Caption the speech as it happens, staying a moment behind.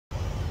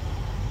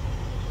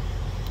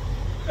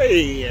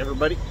Hey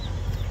everybody,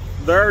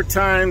 there are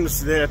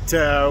times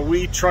that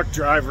we truck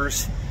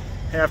drivers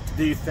have to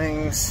do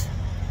things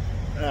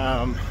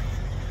that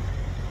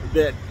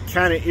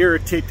kind of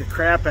irritate the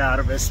crap out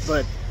of us,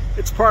 but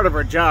it's part of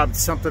our job.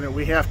 It's something that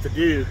we have to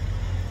do.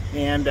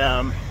 And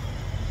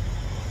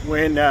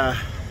when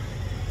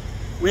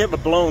we have a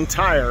blown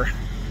tire,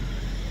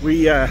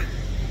 we don't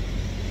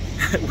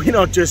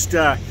just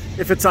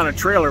if it's on a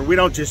trailer, we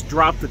don't just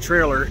drop the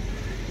trailer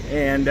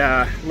and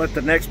let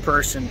the next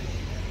person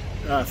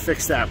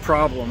fix that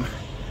problem.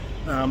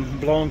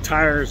 Blown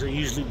tires are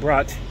usually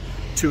brought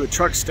to a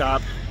truck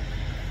stop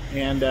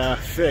and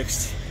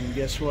fixed. And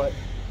guess what?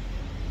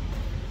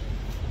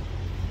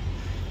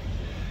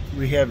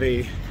 We have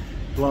a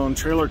blown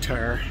trailer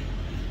tire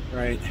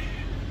right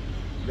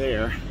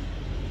there.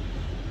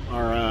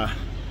 Our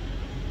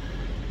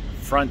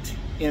front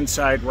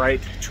inside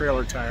right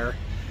trailer tire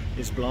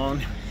is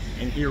blown,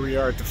 and here we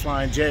are at the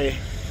Flying J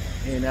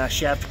in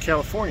Shafter,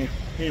 California.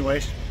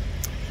 Anyways,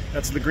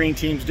 that's what the green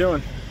team's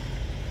doing,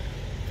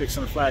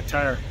 fixing a flat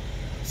tire.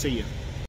 See ya.